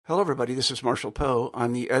Hello, everybody. This is Marshall Poe.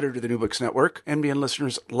 I'm the editor of the New Books Network. NBN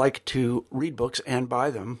listeners like to read books and buy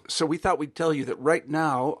them. So we thought we'd tell you that right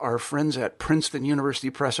now, our friends at Princeton University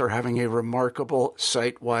Press are having a remarkable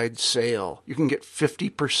site-wide sale. You can get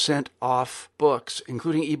 50% off books,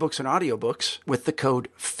 including ebooks and audiobooks, with the code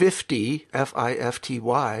 50,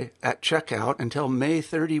 F-I-F-T-Y, at checkout until May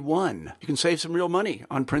 31. You can save some real money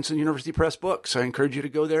on Princeton University Press books. I encourage you to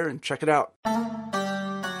go there and check it out.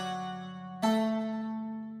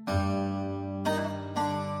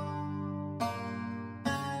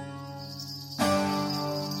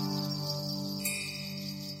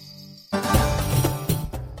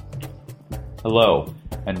 Hello,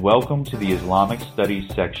 and welcome to the Islamic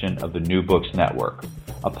Studies section of the New Books Network,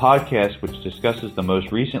 a podcast which discusses the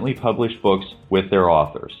most recently published books with their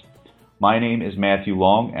authors. My name is Matthew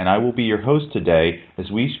Long, and I will be your host today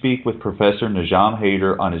as we speak with Professor Najam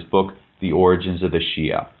Haider on his book, The Origins of the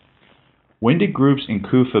Shia. When did groups in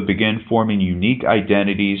Kufa begin forming unique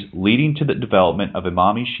identities leading to the development of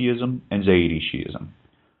Imami Shi'ism and Zaydi Shi'ism?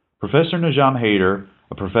 Professor Najam Haider,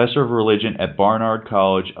 a professor of religion at Barnard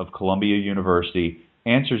College of Columbia University,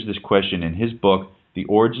 answers this question in his book, The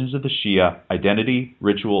Origins of the Shia, Identity,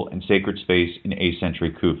 Ritual, and Sacred Space in 8th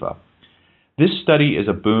Century Kufa. This study is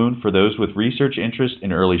a boon for those with research interest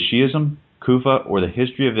in early Shi'ism, Kufa, or the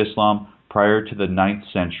history of Islam prior to the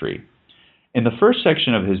 9th century. In the first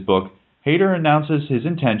section of his book, Haider announces his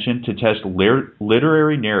intention to test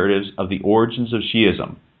literary narratives of the origins of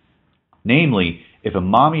Shi'ism, namely, if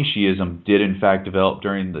Imami Shi'ism did in fact develop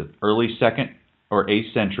during the early 2nd or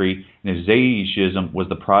 8th century, and if Zaydi Shi'ism was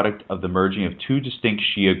the product of the merging of two distinct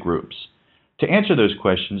Shia groups. To answer those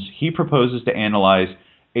questions, he proposes to analyze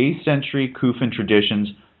 8th century Kufan traditions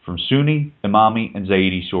from Sunni, Imami, and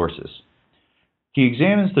Zaydi sources. He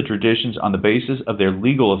examines the traditions on the basis of their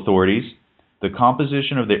legal authorities, the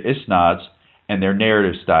composition of their isnads, and their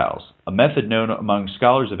narrative styles, a method known among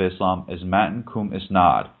scholars of Islam as Matn cum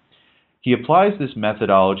Isnad. He applies this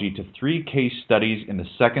methodology to 3 case studies in the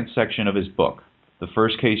second section of his book, the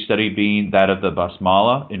first case study being that of the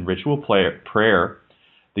Basmala in ritual prayer,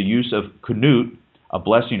 the use of Qunut, a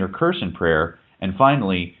blessing or curse in prayer, and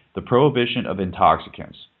finally, the prohibition of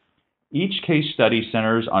intoxicants. Each case study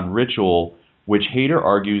centers on ritual, which Haider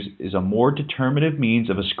argues is a more determinative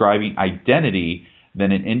means of ascribing identity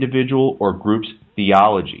than an individual or group's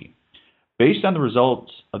theology. Based on the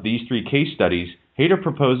results of these 3 case studies, Haider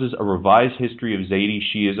proposes a revised history of Zaydi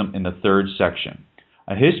Shi'ism in the third section,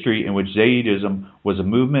 a history in which Zaydism was a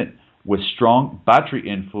movement with strong Batri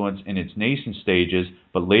influence in its nascent stages,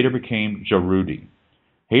 but later became Jarudi.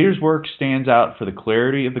 Haider's work stands out for the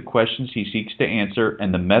clarity of the questions he seeks to answer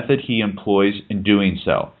and the method he employs in doing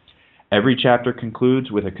so. Every chapter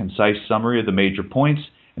concludes with a concise summary of the major points,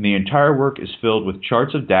 and the entire work is filled with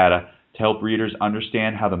charts of data to help readers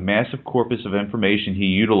understand how the massive corpus of information he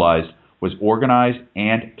utilized was organized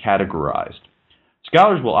and categorized.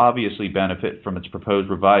 Scholars will obviously benefit from its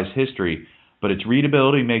proposed revised history, but its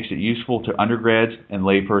readability makes it useful to undergrads and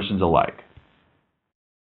laypersons alike.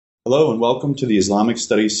 Hello and welcome to the Islamic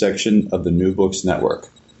Studies section of the New Books Network.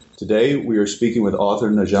 Today we are speaking with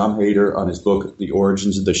author Najam Haider on his book, The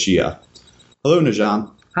Origins of the Shia. Hello,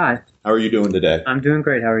 Najam. Hi. How are you doing today? I'm doing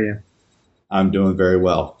great. How are you? I'm doing very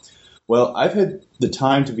well. Well, I've had the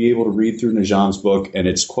time to be able to read through Najam's book, and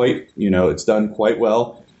it's quite, it's done quite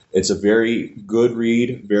well. It's a very good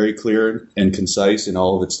read, very clear and concise in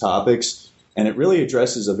all of its topics, and it really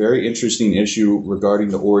addresses a very interesting issue regarding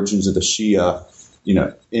the origins of the Shia,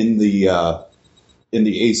 in the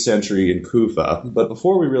 8th century in Kufa. But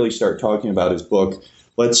before we really start talking about his book,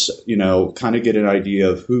 let's, kind of get an idea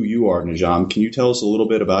of who you are, Najam. Can you tell us a little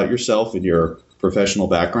bit about yourself and your professional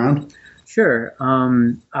background? Sure.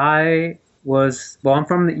 I'm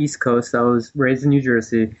from the East Coast. I was raised in New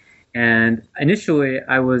Jersey, and initially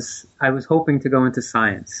I was hoping to go into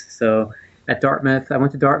science. So at Dartmouth, I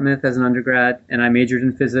went to Dartmouth as an undergrad, and I majored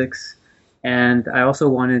in physics. And I also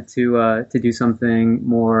wanted to do something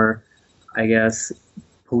more, I guess,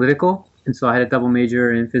 political. And so I had a double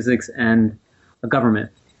major in physics and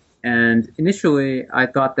government. And initially, I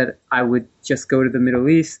thought that I would just go to the Middle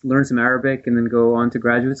East, learn some Arabic, and then go on to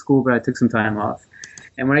graduate school, but I took some time off.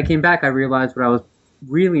 And when I came back, I realized what I was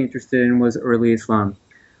really interested in was early Islam.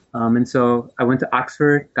 And so I went to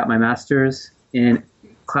Oxford, got my master's in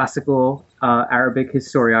classical Arabic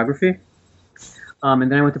historiography.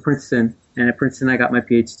 And then I went to Princeton, and at Princeton I got my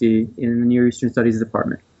PhD in the Near Eastern Studies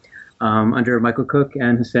department under Michael Cook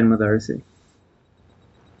and Hussein Madarisi.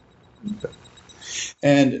 Okay.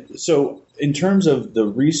 And so in terms of the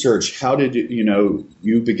research, how did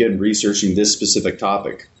you begin researching this specific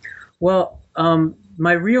topic? Well,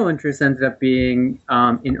 my real interest ended up being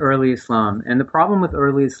in early Islam. And the problem with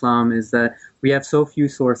early Islam is that we have so few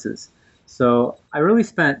sources. So I really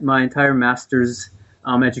spent my entire master's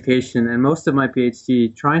education and most of my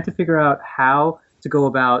PhD trying to figure out how to go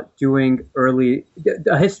about doing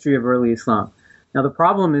a history of early Islam. Now, the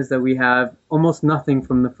problem is that we have almost nothing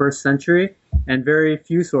from the first century and very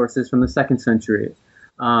few sources from the second century.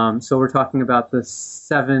 So we're talking about the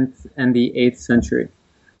 7th and the 8th century.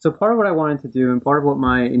 So part of what I wanted to do and part of what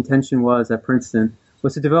my intention was at Princeton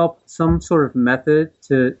was to develop some sort of method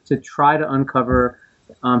to try to uncover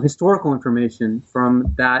historical information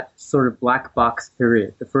from that sort of black box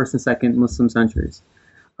period, the first and second Muslim centuries.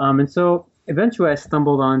 And so eventually I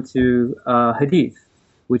stumbled onto hadith,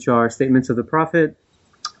 which are statements of the Prophet,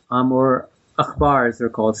 or akhbar, as they're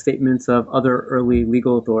called, statements of other early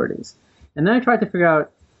legal authorities. And then I tried to figure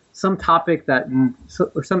out some topic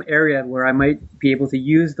or some area where I might be able to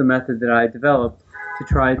use the method that I developed to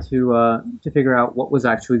try to figure out what was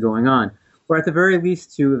actually going on, or at the very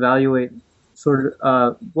least to evaluate sort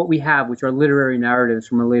of what we have, which are literary narratives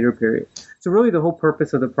from a later period. So really the whole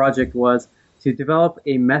purpose of the project was to develop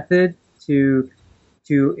a method to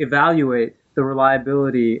evaluate the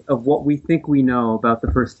reliability of what we think we know about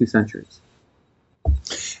the first 2 centuries.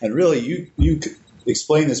 And really, you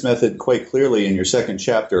explain this method quite clearly in your second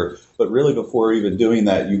chapter, but really before even doing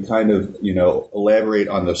that, you kind of, elaborate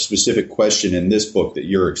on the specific question in this book that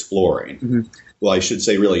you're exploring. Mm-hmm. Well, I should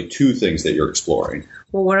say really 2 things that you're exploring.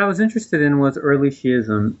 Well, what I was interested in was early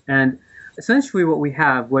Shi'ism, and essentially what we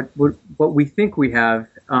have, what we think we have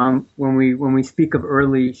when we speak of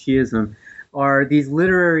early Shi'ism, are these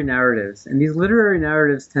literary narratives, and these literary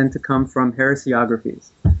narratives tend to come from heresiographies.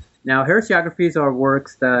 Now, heresiographies are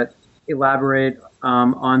works that elaborate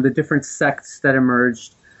on the different sects that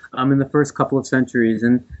emerged in the first couple of centuries,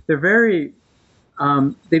 and they're very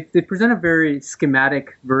they present a very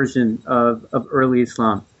schematic version of early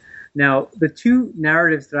Islam. Now, the 2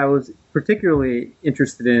 narratives that I was particularly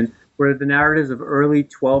interested in were the narratives of early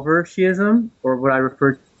Twelver Shi'ism, or what I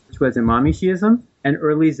refer to as Imami Shi'ism, and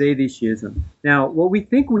early Zaydi Shi'ism. Now, what we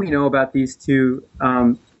think we know about these 2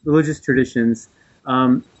 religious traditions,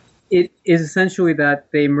 it is essentially that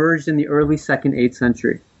they emerged in the early 2nd, 8th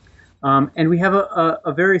century. And we have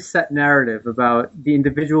a very set narrative about the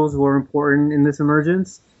individuals who were important in this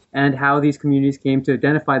emergence and how these communities came to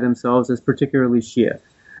identify themselves as particularly Shia.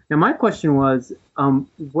 Now, my question was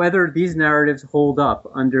whether these narratives hold up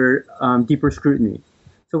under deeper scrutiny.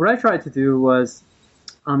 So what I tried to do was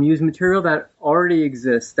use material that already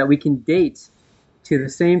exists that we can date to the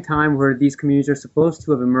same time where these communities are supposed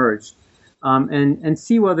to have emerged, and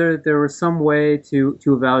see whether there was some way to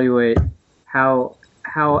evaluate how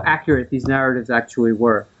accurate these narratives actually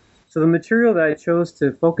were. So the material that I chose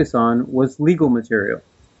to focus on was legal material.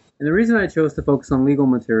 And the reason I chose to focus on legal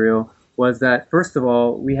material was that, first of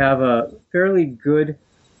all, we have a fairly good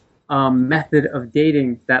method of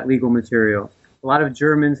dating that legal material. A lot of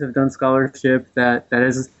Germans have done scholarship that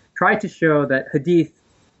has tried to show that hadith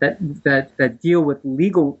that deal with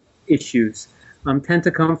legal issues tend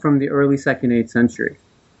to come from the early 2nd, 8th century.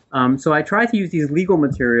 So I tried to use these legal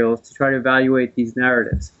materials to try to evaluate these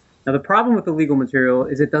narratives. Now, the problem with the legal material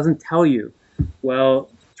is it doesn't tell you, well,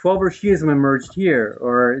 Twelver Shi'ism emerged here,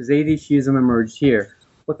 or Zaydi Shi'ism emerged here.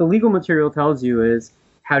 What the legal material tells you is,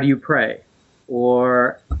 how do you pray?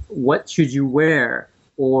 Or what should you wear?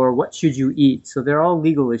 Or what should you eat? So they're all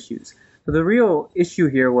legal issues. So the real issue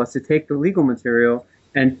here was to take the legal material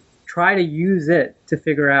and try to use it to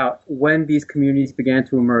figure out when these communities began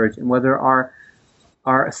to emerge and whether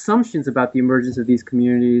our assumptions about the emergence of these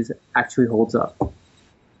communities actually holds up.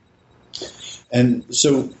 And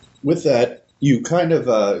so with that, you kind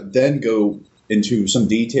of then go into some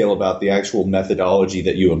detail about the actual methodology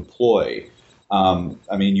that you employ.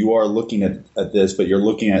 I mean, you are looking at this, but you're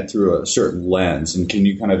looking at it through a certain lens. And can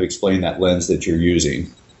you kind of explain that lens that you're using?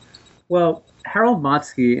 Well, Harold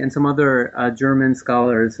Motzky and some other German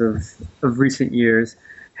scholars of recent years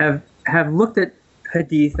have looked at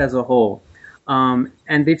hadith as a whole,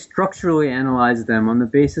 and they've structurally analyzed them on the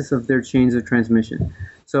basis of their chains of transmission.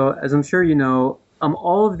 So, as I'm sure you know,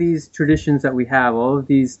 all of these traditions that we have, all of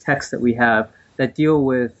these texts that we have that deal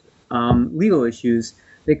with legal issues,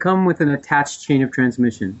 they come with an attached chain of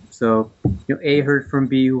transmission. So, A heard from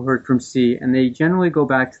B, who heard from C, and they generally go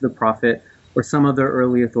back to the Prophet or some other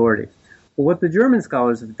early authority. But what the German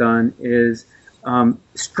scholars have done is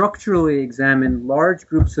structurally examine large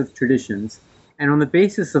groups of traditions, and on the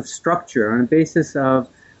basis of structure, on the basis of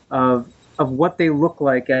what they look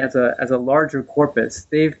like as a larger corpus,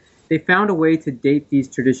 they found a way to date these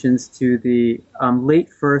traditions to the late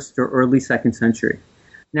 1st or early 2nd century.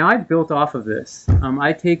 Now I built off of this.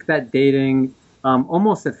 I take that dating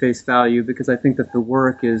almost at face value because I think that the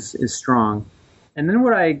work is strong. And then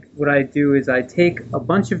what I do is I take a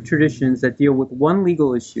bunch of traditions that deal with one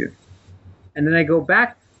legal issue, and then I go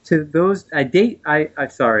back to those. I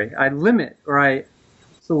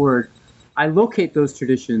locate those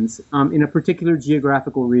traditions in a particular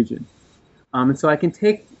geographical region. And so I can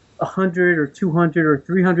take 100 or 200 or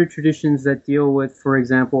 300 traditions that deal with, for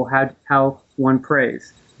example, how one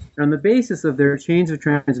prays. And on the basis of their chains of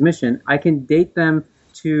transmission, I can date them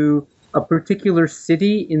to a particular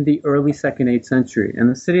city in the early 2nd, 8th century. And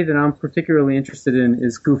the city that I'm particularly interested in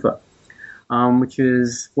is Kufa, which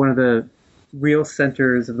is one of the real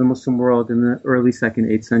centers of the Muslim world in the early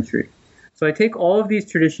 2nd, 8th century. So I take all of these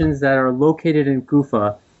traditions that are located in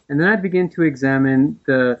Kufa, and then I begin to examine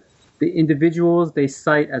the individuals they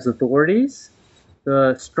cite as authorities,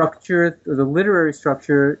 the structure, the literary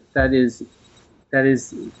structure that is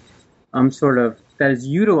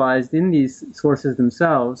utilized in these sources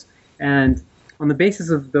themselves, and on the basis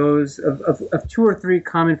of those of 2 or 3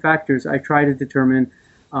 common factors, I try to determine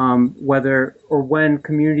whether or when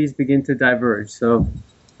communities begin to diverge. So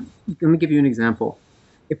let me give you an example.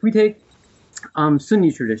 If we take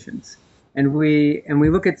Sunni traditions, and we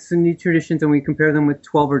look at Sunni traditions and we compare them with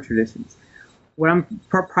Twelver traditions, what I'm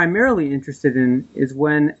primarily interested in is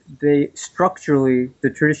when the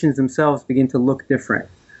traditions themselves begin to look different.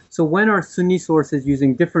 So when are Sunni sources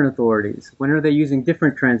using different authorities? When are they using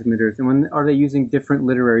different transmitters? And when are they using different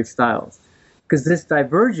literary styles? Because this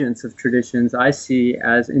divergence of traditions I see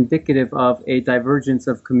as indicative of a divergence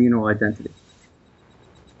of communal identity.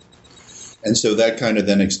 And so that kind of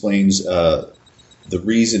then explains the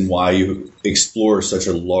reason why you explore such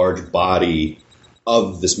a large body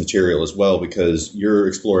of this material as well, because you're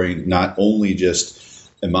exploring not only just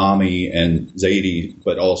Imami and Zaidi,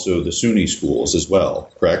 but also the Sunni schools as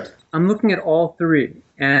well, correct? I'm looking at all 3,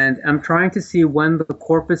 and I'm trying to see when the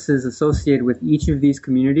corpuses associated with each of these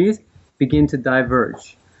communities begin to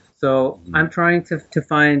diverge. So I'm trying to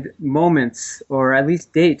find moments, or at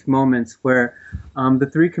least date moments, where the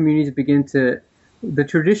 3 communities the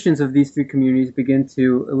traditions of these 3 communities begin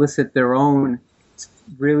to elicit their own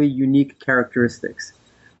really unique characteristics.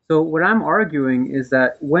 So what I'm arguing is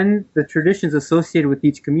that when the traditions associated with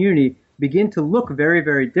each community begin to look very,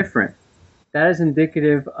 very different, that is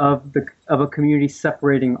indicative of a community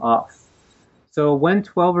separating off. So when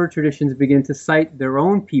Twelver traditions begin to cite their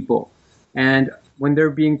own people, and when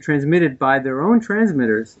they're being transmitted by their own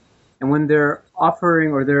transmitters, and when they're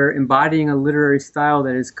offering or they're embodying a literary style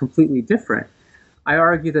that is completely different, I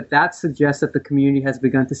argue that suggests that the community has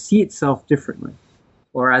begun to see itself differently,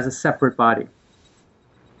 or as a separate body.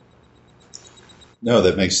 No,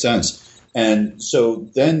 that makes sense. And so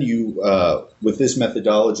then you, with this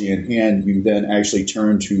methodology in hand, you then actually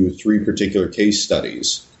turn to 3 particular case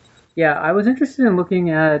studies. Yeah, I was interested in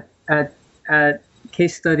looking at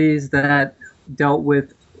case studies that dealt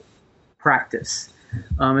with practice.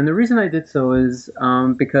 And the reason I did so is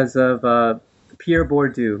because of Pierre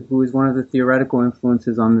Bourdieu, who is one of the theoretical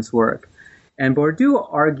influences on this work. And Bourdieu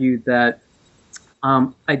argued that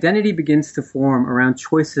identity begins to form around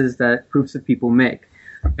choices that groups of people make.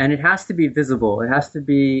 And it has to be visible. It has to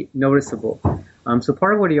be noticeable. So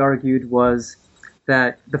part of what he argued was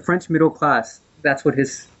that the French middle class, that's what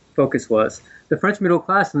his focus was. The French middle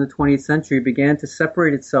class in the 20th century began to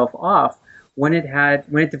separate itself off when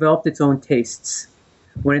it developed its own tastes,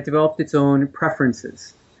 when it developed its own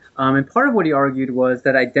preferences. And part of what he argued was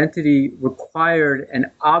that identity required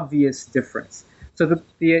an obvious difference. So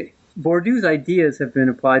the Bourdieu's ideas have been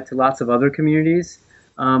applied to lots of other communities.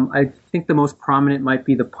 I think the most prominent might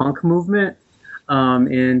be the punk movement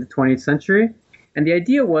in the 20th century. And the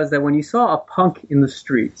idea was that when you saw a punk in the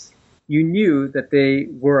streets, you knew that they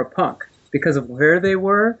were a punk because of where they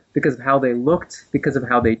were, because of how they looked, because of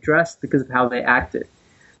how they dressed, because of how they acted.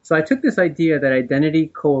 So I took this idea that identity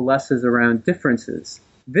coalesces around differences,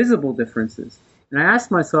 visible differences. And I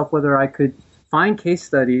asked myself whether I could find case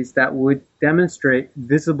studies that would demonstrate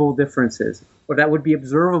visible differences, or that would be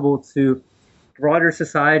observable to broader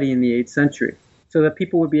society in the 8th century, so that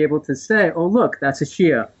people would be able to say, oh, look, that's a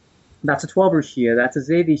Shia, that's a Twelver Shia, that's a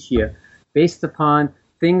Zaidi Shia, based upon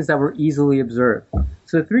things that were easily observed.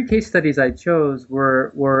 So the 3 case studies I chose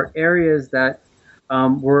were areas that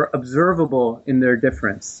were observable in their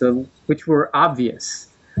difference, so which were obvious.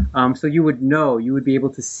 So you would know, you would be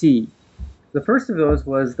able to see. The first of those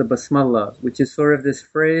was the Basmallah, which is sort of this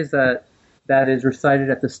phrase that is recited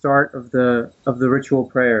at the start of the ritual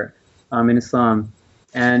prayer in Islam.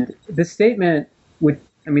 And this statement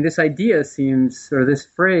this idea seems, or this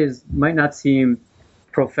phrase might not seem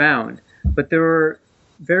profound, but there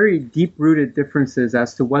very deep-rooted differences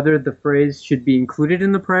as to whether the phrase should be included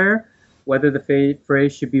in the prayer, whether the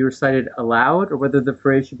phrase should be recited aloud, or whether the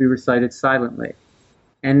phrase should be recited silently.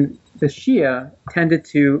 And the Shia tended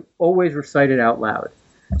to always recite it out loud.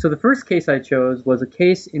 So the first case I chose was a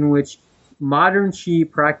case in which modern Shi'i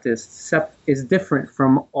practice is different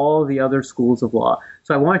from all the other schools of law.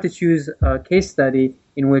 So I wanted to choose a case study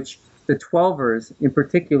in which the Twelvers, in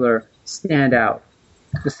particular, stand out.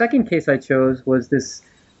 The second case I chose was this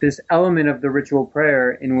element of the ritual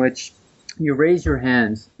prayer in which you raise your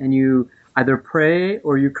hands and you either pray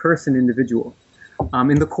or you curse an individual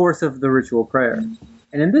in the course of the ritual prayer.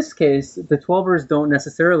 And in this case, the Twelvers don't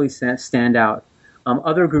necessarily stand out.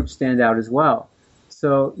 Other groups stand out as well.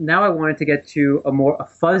 So now I wanted to get to a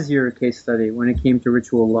fuzzier case study when it came to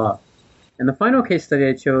ritual law. And the final case study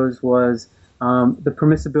I chose was the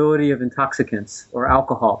permissibility of intoxicants or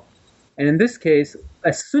alcohol. And in this case,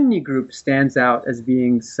 a Sunni group stands out as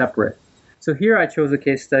being separate. So here I chose a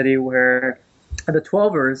case study where the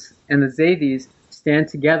Twelvers and the Zaydis stand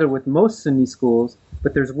together with most Sunni schools,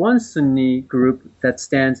 but there's one Sunni group that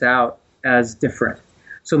stands out as different.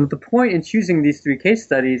 So the point in choosing these three case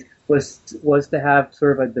studies was to have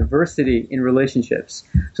sort of a diversity in relationships.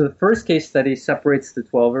 So the first case study separates the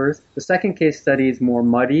Twelvers, the second case study is more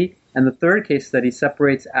muddy, and the third case study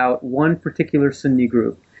separates out one particular Sunni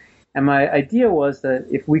group. And my idea was that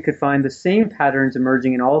if we could find the same patterns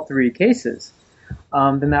emerging in all three cases,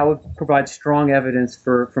 then that would provide strong evidence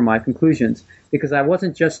for my conclusions. Because I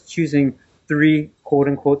wasn't just choosing three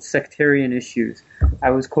quote-unquote sectarian issues.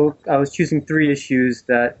 I was choosing three issues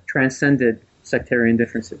that transcended sectarian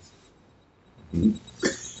differences.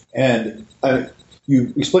 And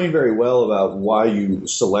you explained very well about why you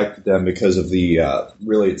selected them because of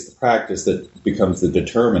really it's the practice that becomes the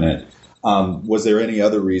determinant. Was there any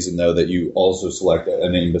other reason, though, that you also selected? I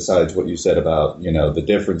mean, besides what you said about, the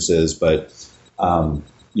differences, but,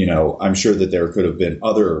 I'm sure that there could have been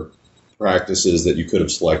other practices that you could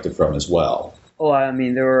have selected from as well. Oh, I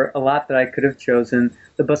mean, there were a lot that I could have chosen.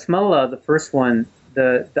 The Basmala, the first one,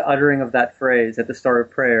 the uttering of that phrase at the start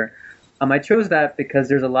of prayer, I chose that because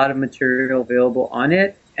there's a lot of material available on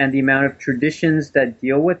it, and the amount of traditions that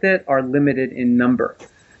deal with it are limited in number.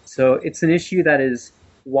 So it's an issue that is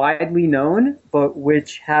widely known, but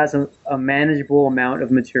which has a manageable amount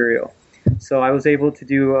of material. So I was able to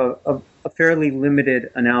do a fairly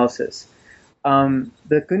limited analysis. The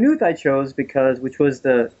Qunut I chose which was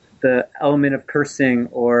the element of cursing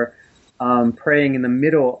or praying in the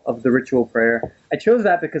middle of the ritual prayer. I chose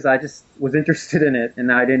that because I just was interested in it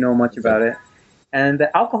and I didn't know much about it. And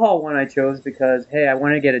the alcohol one I chose because, hey, I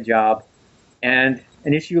want to get a job. And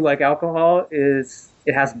an issue like alcohol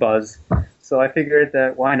it has buzz. So I figured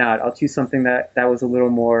that why not? I'll choose something that was a little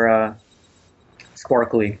more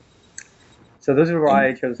sparkly. So those are why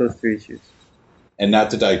I chose those three issues. And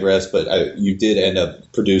not to digress, but you did end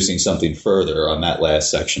up producing something further on that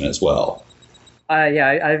last section as well.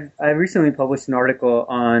 Yeah, I recently published an article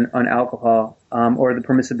on alcohol or the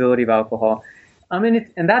permissibility of alcohol.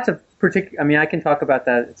 And that's a particular. I mean, I can talk about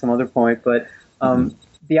that at some other point, but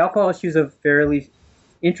the alcohol issue is a fairly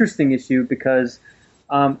interesting issue because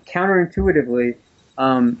counterintuitively,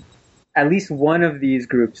 at least one of these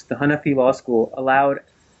groups, the Hanafi law school, allowed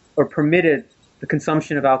or permitted the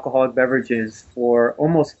consumption of alcoholic beverages for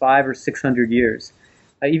almost 500 or 600 years.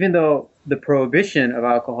 Even though the prohibition of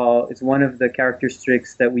alcohol is one of the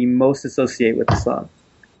characteristics that we most associate with Islam.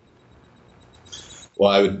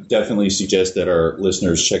 Well, I would definitely suggest that our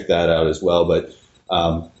listeners check that out as well. But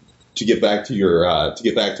to get back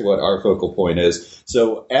to what our focal point is,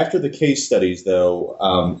 so after the case studies,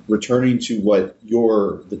 though, returning to what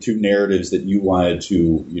the two narratives that you wanted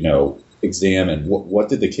to examine, what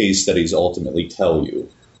did the case studies ultimately tell you?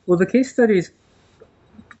 Well, the case studies.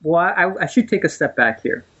 Well, I should take a step back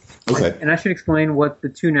here. Okay. And I should explain what the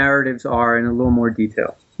two narratives are in a little more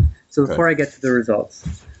detail. So before I get to the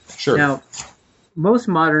results. Sure. Now, most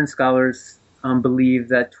modern scholars believe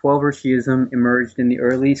that Twelver Shi'ism emerged in the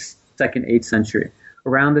early 2nd, 8th century,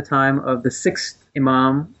 around the time of the 6th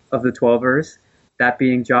Imam of the Twelvers, that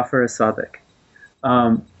being Ja'far as-Sadiq.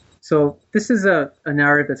 So this is a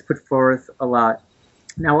narrative that's put forth a lot.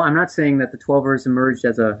 Now, I'm not saying that the Twelvers emerged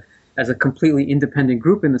as a completely independent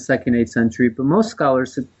group in the 2nd, 8th century, but most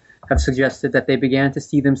scholars have suggested that they began to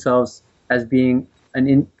see themselves as being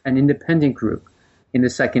an independent group in the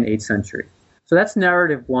 2nd, 8th century. So that's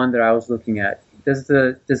narrative one that I was looking at. Does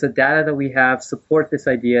the data that we have support this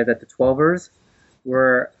idea that the Twelvers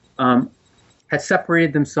had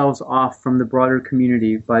separated themselves off from the broader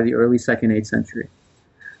community by the early 2nd, 8th century?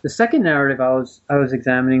 The second narrative I was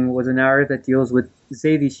examining was a narrative that deals with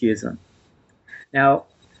Zaydi Shi'ism. Now,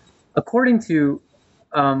 according to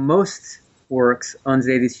most works on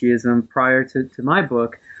Zaydi Shiism prior to my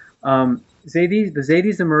book, the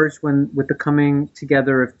Zaydis emerged with the coming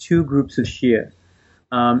together of two groups of Shia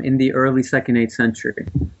in the early 2nd, 8th century.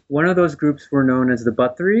 One of those groups were known as the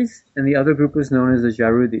Batharis, and the other group was known as the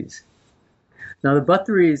Jarudis. Now, the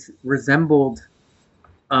Batharis resembled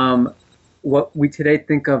what we today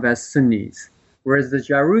think of as Sunnis, whereas the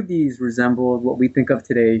Jarudis resembled what we think of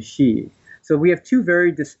today as Shi'i. So we have two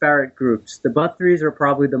very disparate groups. The Batharis are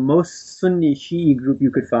probably the most Sunni Shi'i group you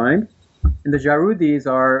could find, and the Jarudis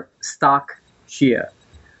are stock Shia.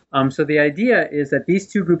 So the idea is that these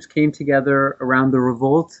two groups came together around the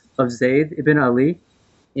revolt of Zayd ibn Ali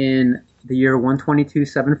in the year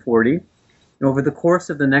 122-740. And over the course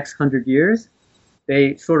of the next 100 years,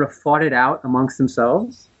 they sort of fought it out amongst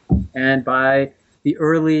themselves. And by the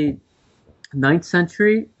early 9th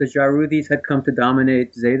century, the Jarudis had come to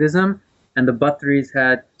dominate Zaydism, and the Batharis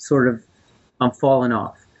had sort of fallen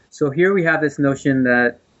off. So here we have this notion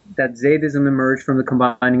that Zaydism emerged from the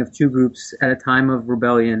combining of two groups at a time of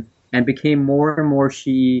rebellion and became more and more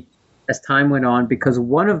Shi'i as time went on, because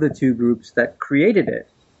one of the two groups that created it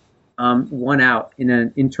won out in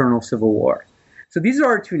an internal civil war. So these are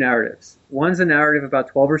our two narratives. One's a narrative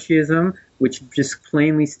about Twelver Shi'ism, which just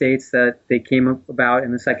plainly states that they came about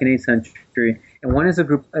in the 2nd, 8th century. And one is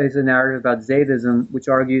a narrative about Zaydism, which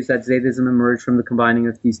argues that Zaydism emerged from the combining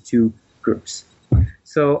of these two groups.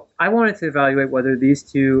 So I wanted to evaluate whether these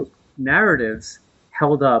two narratives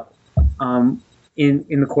held up in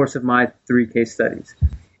the course of my 3 case studies.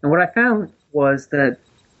 And what I found was that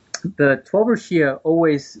the Twelver Shia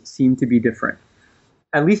always seemed to be different,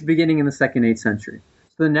 at least beginning in the 2nd, 8th century.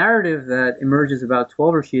 So the narrative that emerges about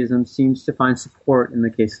Twelver Shi'ism seems to find support in the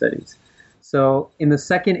case studies. So in the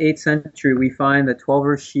 2nd, 8th century, we find that the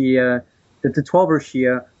Twelver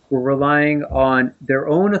Shia were relying on their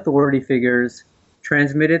own authority figures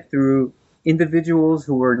transmitted through individuals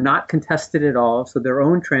who were not contested at all, so their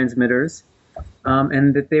own transmitters,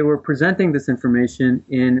 and that they were presenting this information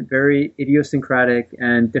in very idiosyncratic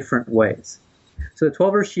and different ways. So the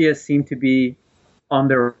Twelver Shia seemed to be on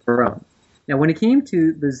their own. Now, when it came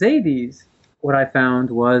to the Zaydis, what I found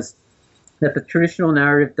was that the traditional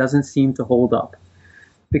narrative doesn't seem to hold up.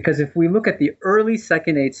 Because if we look at the early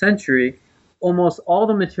 2nd, 8th century, almost all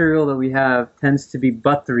the material that we have tends to be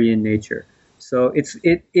Bathari in nature. So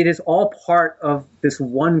it is all part of this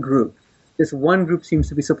one group. This one group seems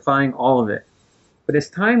to be supplying all of it. But as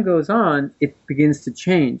time goes on, it begins to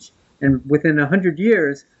change. And within 100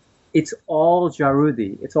 years, it's all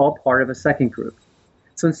Jarudi. It's all part of a second group.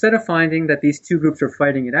 So instead of finding that these two groups are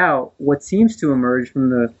fighting it out, what seems to emerge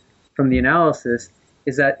from the analysis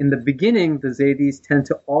is that in the beginning, the Zaydis tend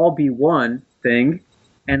to all be one thing,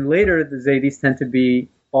 and later the Zaydis tend to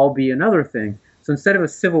all be another thing. So instead of a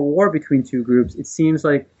civil war between two groups, it seems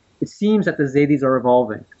that the Zaydis are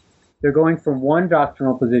evolving. They're going from one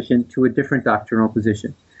doctrinal position to a different doctrinal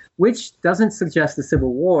position, which doesn't suggest a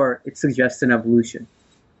civil war, it suggests an evolution.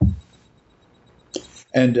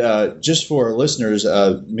 And just for our listeners,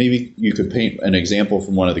 maybe you could paint an example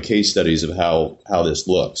from one of the case studies of how this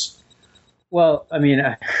looks. Well, I mean,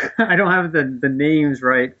 I don't have the names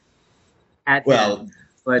right at hand.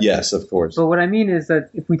 But, yes, of course. But what I mean is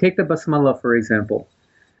that if we take the Basmala, for example,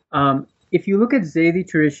 if you look at Zaydi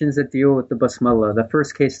traditions that deal with the Basmala, the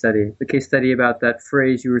first case study, the case study about that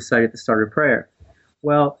phrase you recite at the start of prayer,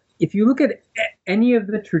 well, if you look at any of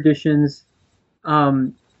the traditions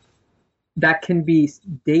that can be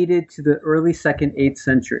dated to the early 2nd, 8th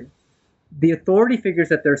century, the authority figures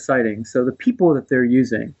that they're citing, so the people that they're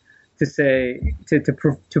using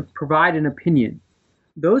to provide an opinion,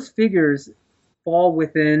 those figures fall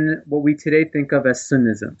within what we today think of as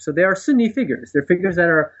Sunnism. So they are Sunni figures. They're figures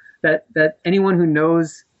that anyone who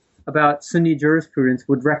knows about Sunni jurisprudence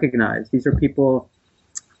would recognize. These are people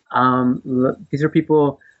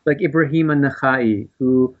like Ibrahim an-Nakhai,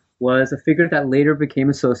 who was a figure that later became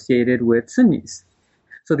associated with Sunnis.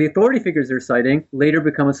 So the authority figures they're citing later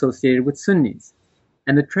become associated with Sunnis.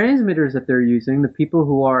 And the transmitters that they're using, the people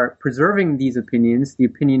who are preserving these opinions, the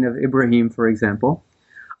opinion of Ibrahim, for example,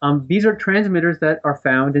 these are transmitters that are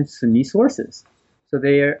found in Sunni sources. So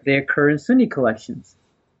they occur in Sunni collections.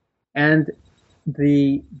 And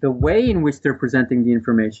the way in which they're presenting the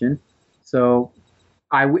information, so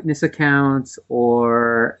eyewitness accounts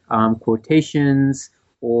or quotations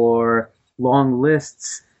or long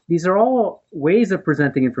lists, these are all ways of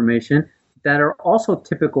presenting information that are also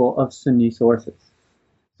typical of Sunni sources.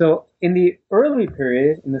 So in the early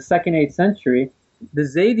period, in the 2nd, 8th century, the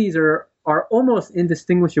Zaydis are almost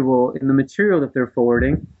indistinguishable in the material that they're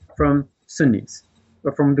forwarding from Sunnis,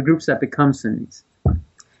 or from the groups that become Sunnis.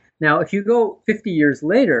 Now, if you go 50 years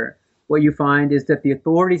later, what you find is that the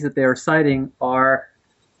authorities that they are citing are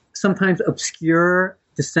sometimes obscure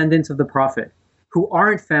descendants of the Prophet who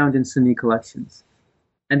aren't found in Sunni collections.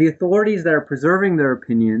 And the authorities that are preserving their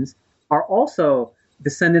opinions are also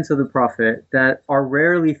descendants of the Prophet that are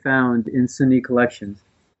rarely found in Sunni collections.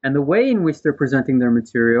 And the way in which they're presenting their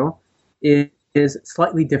material is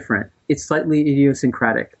slightly different. It's slightly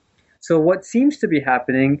idiosyncratic. So what seems to be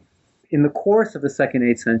happening in the course of the 2nd,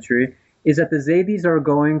 8th century is that the Zaydis are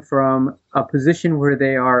going from a position where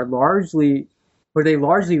they largely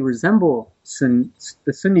resemble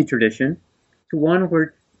the Sunni tradition to one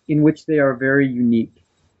in which they are very unique.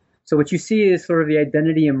 So what you see is sort of the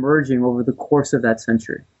identity emerging over the course of that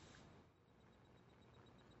century.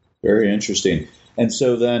 Very interesting. And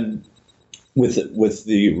so then, with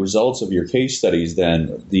the results of your case studies,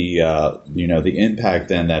 then the impact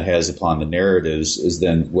then that has upon the narratives is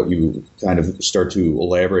then what you kind of start to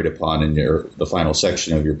elaborate upon in the final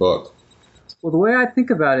section of your book. Well, the way I think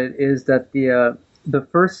about it is that the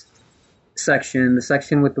first section, the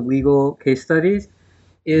section with the legal case studies,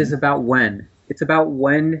 is about when. It's about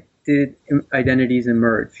when did identities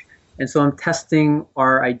emerge. And so I'm testing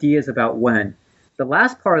our ideas about when. The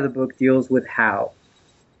last part of the book deals with how.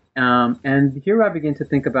 And here I begin to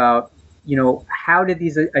think about, how did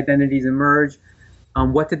these identities emerge?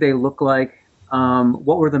 What did they look like?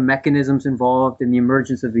 What were the mechanisms involved in the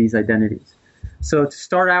emergence of these identities? So to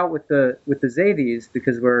start out with the Zaydis,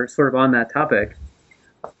 because we're sort of on that topic,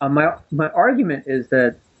 my argument is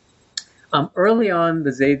that early on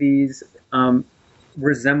the Zaydis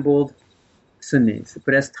resembled Sunnis,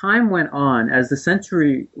 but as time went on, as the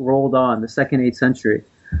century rolled on, the 2nd, 8th century,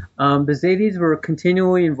 the Zaydis were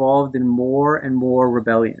continually involved in more and more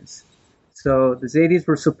rebellions. So the Zaydis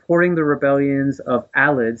were supporting the rebellions of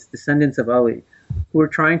Alids, descendants of Ali, who were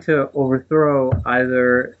trying to overthrow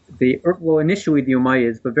initially the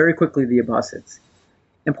Umayyads, but very quickly the Abbasids.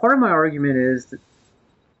 And part of my argument is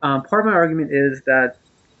that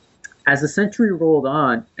as the century rolled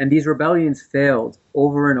on and these rebellions failed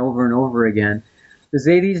over and over and over again, the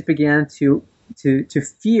Zaydis began to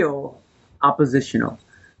feel oppositional.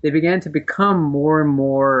 They began to become more and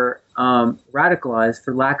more radicalized,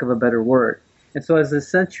 for lack of a better word. And so as the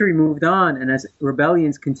century moved on and as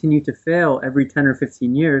rebellions continued to fail every 10 or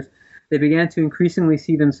 15 years, they began to increasingly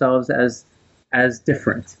see themselves as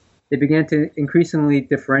different. They began to increasingly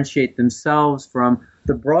differentiate themselves from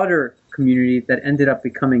the broader community that ended up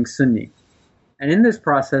becoming Sunni. And in this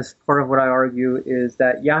process, part of what I argue is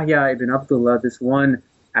that Yahya ibn Abdullah, this one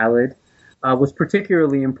Alid, was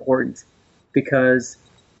particularly important because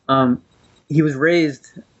he was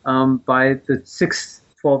raised by the sixth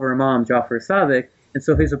Twelver Imam, Ja'far Sadiq, and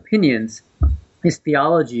so his opinions, his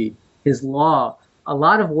theology, his law, a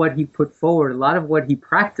lot of what he put forward, a lot of what he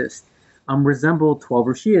practiced resembled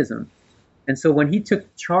Twelver Shi'ism. And so when he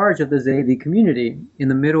took charge of the Zaydi community in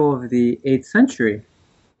the middle of the 8th century,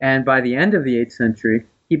 and by the end of the 8th century,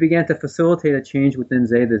 he began to facilitate a change within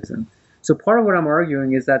Zaydism. So part of what I'm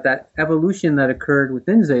arguing is that evolution that occurred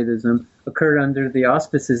within Zaydism occurred under the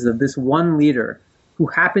auspices of this one leader who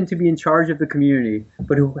happened to be in charge of the community,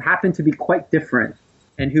 but who happened to be quite different,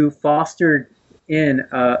 and who fostered in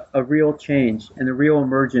a real change and the real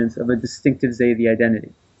emergence of a distinctive Zaydi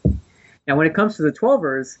identity. Now, when it comes to the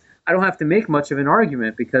Twelvers, I don't have to make much of an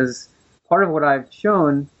argument because part of what I've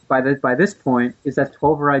shown by this point is that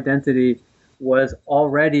Twelver identity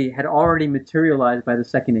had already materialized by the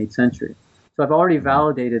 2nd, 8th century. So I've already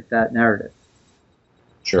validated that narrative.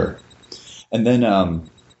 Sure. And then,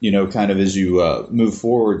 kind of as you move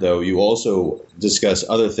forward, though, you also discuss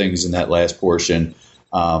other things in that last portion.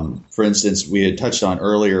 For instance, we had touched on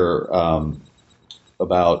earlier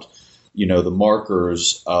about the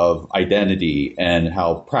markers of identity and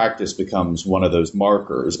how practice becomes one of those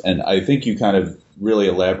markers. And I think you kind of really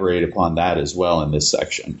elaborate upon that as well in this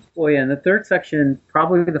section. Well, yeah, in the third section,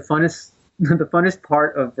 probably the funnest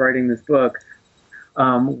part of writing this book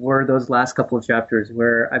were those last couple of chapters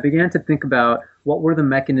where I began to think about what were the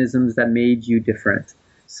mechanisms that made you different.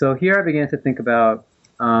 So here I began to think about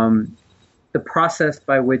the process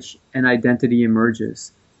by which an identity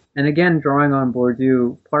emerges. And again, drawing on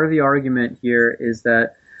Bourdieu, part of the argument here is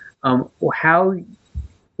that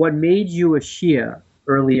what made you a Shia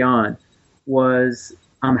early on was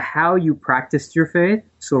how you practiced your faith,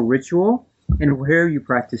 so ritual, and where you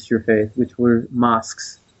practiced your faith, which were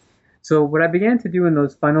mosques. So what I began to do in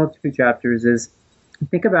those final two chapters is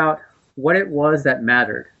think about what it was that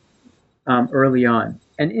mattered early on.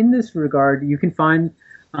 And in this regard, you can find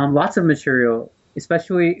lots of material,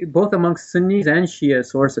 especially both amongst Sunnis and Shia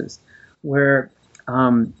sources, where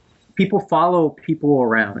people follow people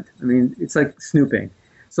around. I mean, it's like snooping.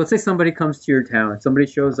 So let's say somebody comes to your town, somebody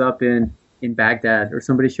shows up in Baghdad, or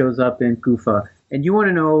somebody shows up in Kufa, and you want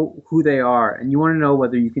to know who they are, and you want to know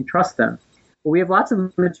whether you can trust them. Well, we have lots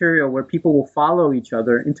of material where people will follow each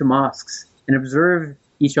other into mosques and observe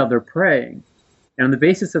each other praying. And on the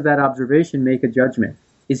basis of that observation, make a judgment.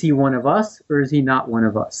 Is he one of us, or is he not one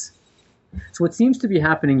of us? So what seems to be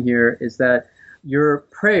happening here is that your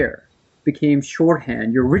prayer became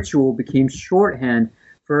shorthand, your ritual became shorthand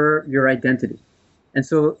for your identity. And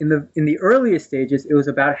so in the earliest stages, it was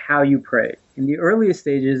about how you prayed. In the earliest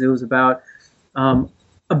stages, it was about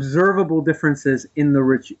observable differences in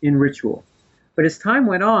ritual. But as time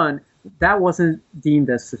went on, that wasn't deemed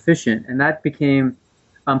as sufficient, and that became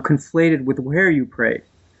conflated with where you prayed.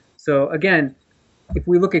 So again, if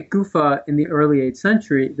we look at Kufa in the early 8th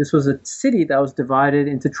century, this was a city that was divided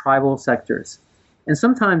into tribal sectors. And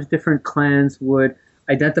sometimes different clans would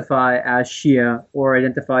identify as Shia or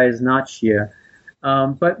identify as not Shia.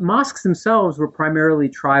 But mosques themselves were primarily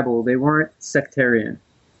tribal. They weren't sectarian.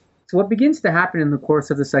 So what begins to happen in the course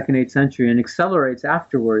of the 2nd 8th century and accelerates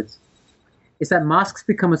afterwards is that mosques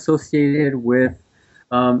become associated with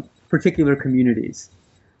particular communities.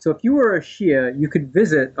 So if you were a Shia, you could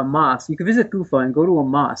visit a mosque. You could visit Kufa and go to a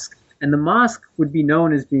mosque, and the mosque would be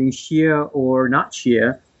known as being Shia or not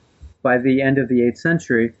Shia by the end of the 8th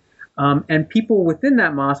century. And people within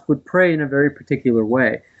that mosque would pray in a very particular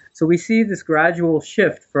way. So we see this gradual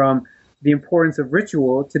shift from the importance of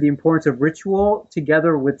ritual to the importance of ritual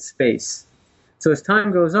together with space. So as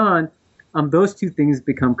time goes on, those two things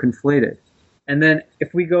become conflated. And then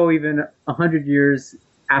if we go even 100 years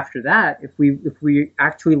after that, if we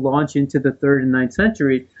actually launch into the 3rd and 9th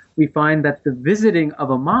century, we find that the visiting of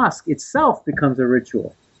a mosque itself becomes a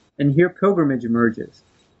ritual. And here pilgrimage emerges.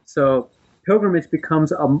 So pilgrimage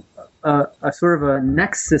becomes a sort of a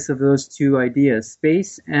nexus of those two ideas,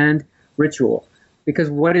 space and ritual. Because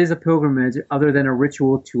what is a pilgrimage other than a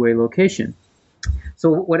ritual to a location?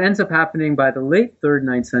 So what ends up happening by the late 3rd,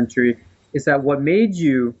 9th century is that what made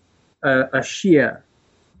you a Shia,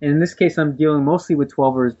 and in this case I'm dealing mostly with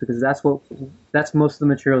 12ers because that's most of the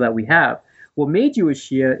material that we have. What made you a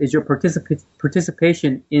Shia is your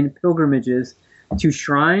participation in pilgrimages to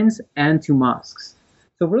shrines and to mosques.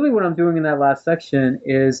 So really what I'm doing in that last section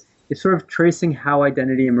is sort of tracing how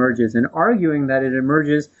identity emerges and arguing that it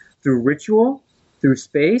emerges through ritual, through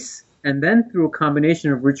space, and then through a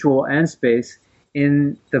combination of ritual and space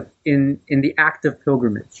in the act of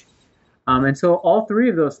pilgrimage. And so all three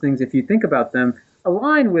of those things, if you think about them,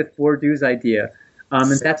 align with Bourdieu's idea. And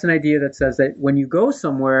that's an idea that says that when you go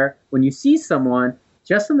somewhere, when you see someone,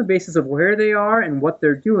 just on the basis of where they are and what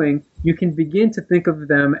they're doing, you can begin to think of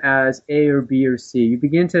them as A or B or C. You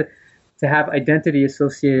begin to have identity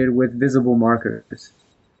associated with visible markers.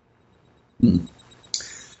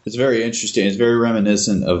 It's very interesting. It's very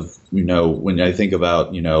reminiscent of, when I think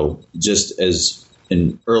about, just as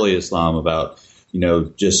in early Islam about,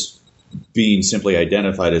 just being simply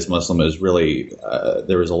identified as Muslim is really,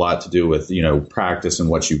 there was a lot to do with, practice and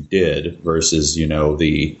what you did versus,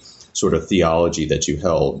 the sort of theology that you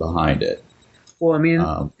held behind it. Well, I mean,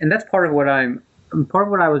 and that's part of what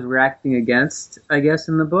I was reacting against, I guess,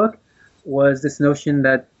 in the book was this notion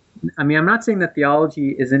that, I'm not saying that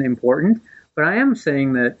theology isn't important, but I am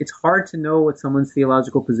saying that it's hard to know what someone's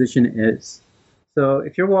theological position is. So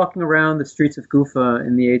if you're walking around the streets of Kufa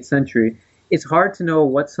in the 8th century, it's hard to know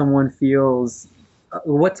what someone feels,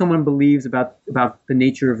 what someone believes about the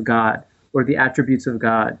nature of God or the attributes of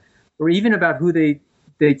God, or even about who they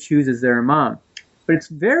choose as their imam. But it's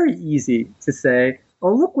very easy to say,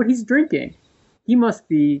 oh, look what he's drinking. He must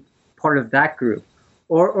be part of that group.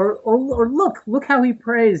 Or look how he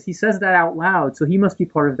prays. He says that out loud, so he must be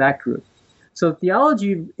part of that group. So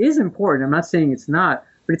theology is important. I'm not saying it's not,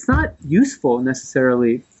 but it's not useful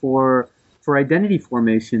necessarily for identity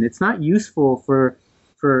formation. It's not useful for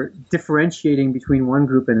differentiating between one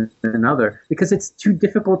group and another because it's too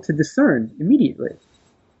difficult to discern immediately.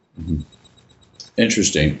 Mm-hmm.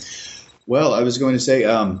 Interesting. Well, I was going to say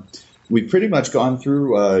we've pretty much gone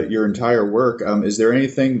through your entire work. Is there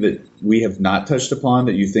anything that we have not touched upon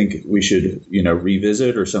that you think we should,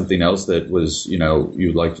 revisit, or something else that was,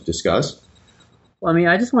 you'd like to discuss? Well,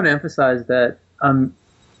 I just want to emphasize that, and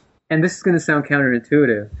this is going to sound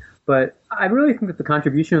counterintuitive, but I really think that the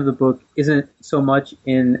contribution of the book isn't so much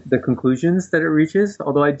in the conclusions that it reaches,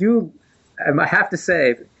 although I have to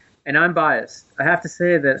say, and I'm biased, I have to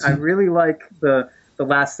say that I really like the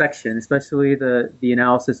last section, especially the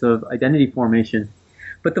analysis of identity formation.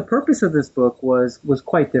 But the purpose of this book was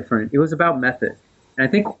quite different. It was about method. And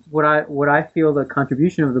I think what I feel the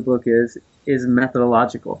contribution of the book is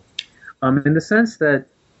methodological. in the sense that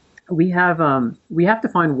we have to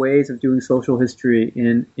find ways of doing social history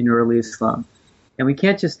in early Islam, and we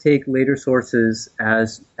can't just take later sources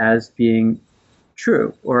as being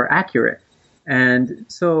true or accurate. And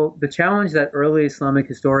so the challenge that early Islamic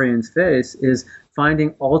historians face is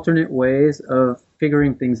finding alternate ways of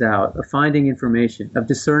figuring things out, of finding information, of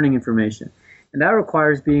discerning information. And that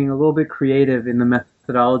requires being a little bit creative in the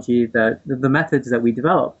methodology the methods that we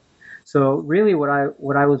develop. So really what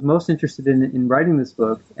I was most interested in writing this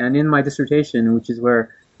book and in my dissertation, which is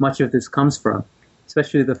where much of this comes from,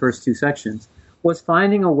 especially the first two sections, was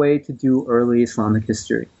finding a way to do early Islamic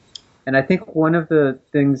history. And I think one of the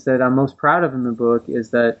things that I'm most proud of in the book is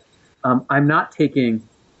that I'm not taking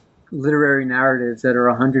literary narratives that are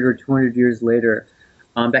 100 or 200 years later,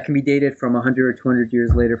 that can be dated from 100 or 200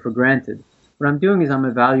 years later for granted. What I'm doing is I'm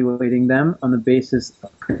evaluating them on the basis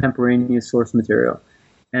of contemporaneous source material.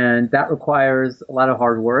 And that requires a lot of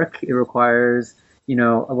hard work. It requires, a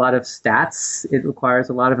lot of stats. It requires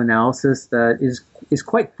a lot of analysis that is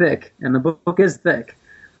quite thick, and the book is thick.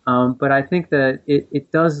 But I think that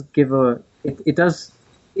it does give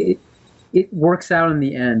it works out in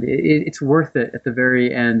the end. It's worth it at the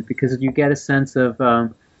very end, because you get a sense of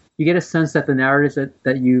that the narratives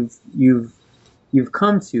that you've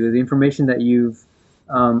come to, the information that you've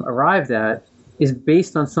arrived at, is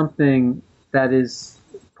based on something that is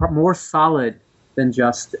more solid than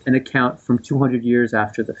just an account from 200 years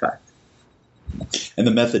after the fact. And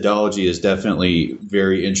the methodology is definitely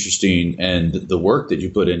very interesting, and the work that you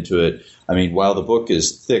put into it. I mean, while the book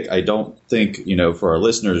is thick, I don't think, for our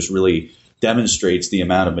listeners, really demonstrates the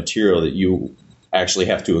amount of material that you actually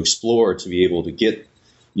have to explore to be able to get,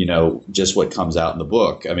 just what comes out in the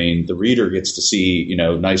book. I mean, the reader gets to see,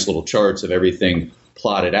 nice little charts of everything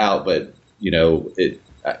plotted out, but,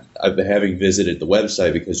 I've been having visited the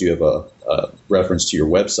website, because you have a reference to your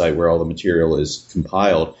website where all the material is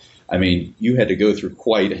compiled. I mean, you had to go through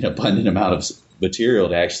quite an abundant amount of material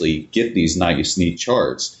to actually get these nice, neat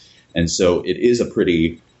charts. And so it is a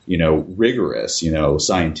pretty, rigorous,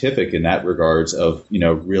 scientific in that regards of,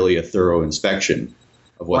 really a thorough inspection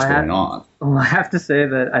of what's going on. Well, I have to say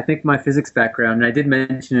that I think my physics background, and I did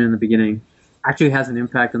mention it in the beginning, actually has an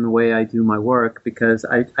impact on the way I do my work, because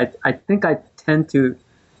I think I tend to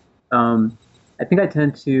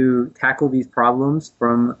tackle these problems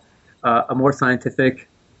from a more scientific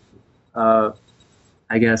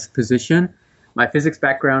position. My physics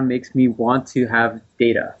background makes me want to have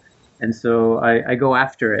data, and so I go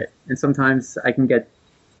after it. And sometimes I can get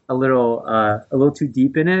a little too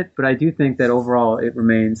deep in it, but I do think that overall it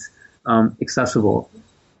remains accessible.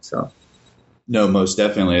 So, no, most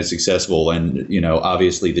definitely it's accessible, and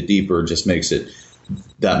obviously the deeper just makes it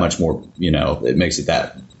that much more. It makes it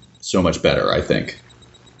that so much better, I think.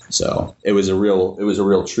 So it was a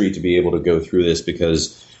real treat to be able to go through this,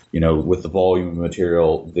 because with the volume of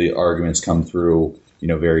material, the arguments come through,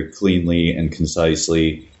 very cleanly and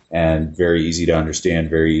concisely, and very easy to understand,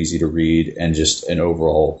 very easy to read, and just an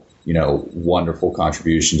overall, wonderful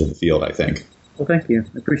contribution to the field, I think. Well, thank you.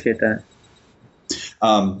 I appreciate that.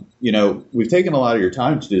 We've taken a lot of your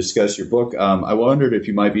time to discuss your book. I wondered if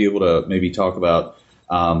you might be able to maybe talk about,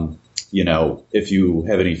 if you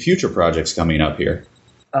have any future projects coming up here.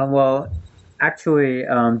 Well, actually,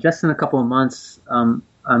 just in a couple of months, I'm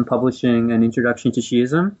publishing an introduction to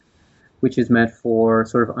Shi'ism, which is meant for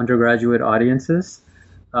sort of undergraduate audiences.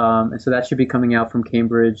 And so that should be coming out from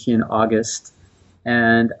Cambridge in August.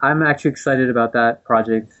 And I'm actually excited about that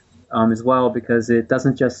project as well, because it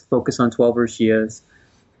doesn't just focus on 12-verse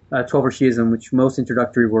Shi'ism, which most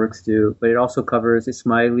introductory works do, but it also covers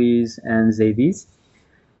Ismailis and Zaydis.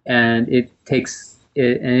 And it takes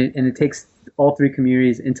all three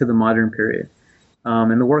communities into the modern period.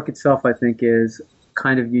 And the work itself, I think, is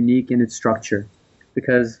kind of unique in its structure,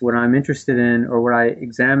 because what I'm interested in, or what I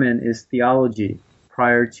examine, is theology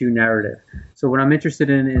prior to narrative. So what I'm interested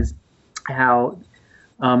in is how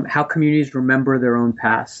communities remember their own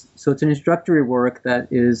past. So it's an introductory work that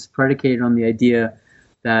is predicated on the idea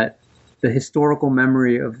that the historical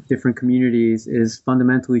memory of different communities is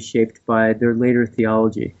fundamentally shaped by their later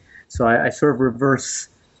theology. So I sort of reverse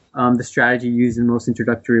the strategy used in most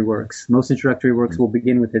introductory works. Most introductory works will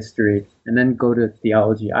begin with history and then go to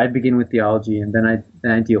theology. I begin with theology, and then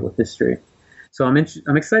I deal with history. So I'm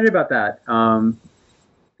excited about that.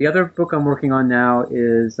 The other book I'm working on now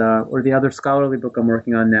is, or the other scholarly book I'm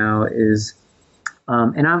working on now is,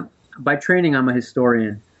 and by training I'm a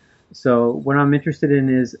historian. So what I'm interested in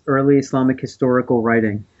is early Islamic historical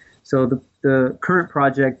writing. So the current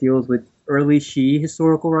project deals with early Shi'i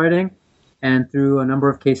historical writing, and through a number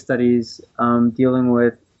of case studies dealing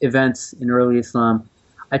with events in early Islam,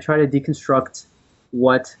 I try to deconstruct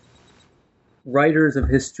what writers of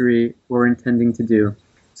history were intending to do.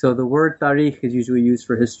 So the word tarikh is usually used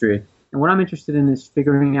for history. And what I'm interested in is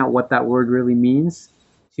figuring out what that word really means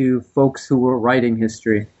to folks who were writing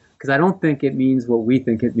history. Because I don't think it means what we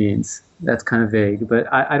think it means. That's kind of vague.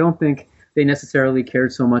 But I don't think they necessarily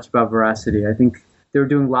cared so much about veracity. I think they were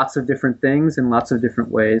doing lots of different things in lots of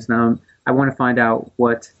different ways. Now, I want to find out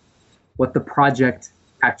what the project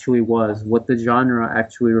actually was, what the genre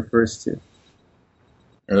actually refers to.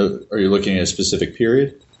 Are you looking at a specific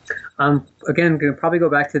period? Again, going to probably go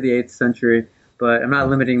back to the 8th century, but I'm not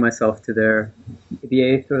limiting myself to the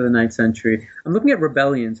 8th or the 9th century. I'm looking at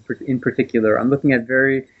rebellions in particular. I'm looking at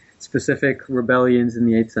very specific rebellions in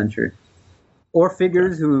the 8th century, or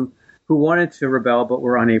figures who wanted to rebel but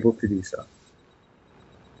were unable to do so.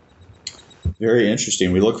 Very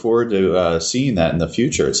interesting. We look forward to seeing that in the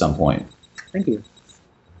future at some point. Thank you.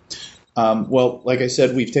 Well, like I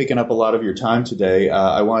said, we've taken up a lot of your time today.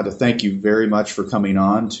 I wanted to thank you very much for coming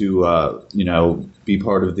on to, be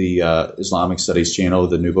part of the Islamic Studies channel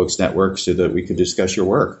of the New Books Network so that we could discuss your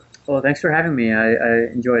work. Well, thanks for having me.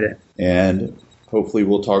 I enjoyed it. And hopefully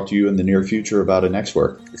we'll talk to you in the near future about a next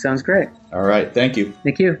work. Sounds great. All right. Thank you.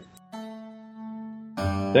 Thank you.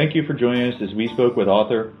 Thank you for joining us as we spoke with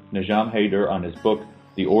author Najam Haider on his book,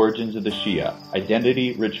 The Origins of the Shia,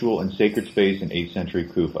 Identity, Ritual, and Sacred Space in 8th Century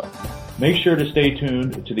Kufa. Make sure to stay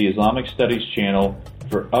tuned to the Islamic Studies channel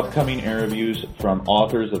for upcoming interviews from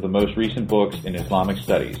authors of the most recent books in Islamic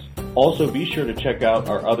Studies. Also, be sure to check out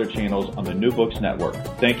our other channels on the New Books Network.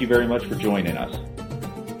 Thank you very much for joining us.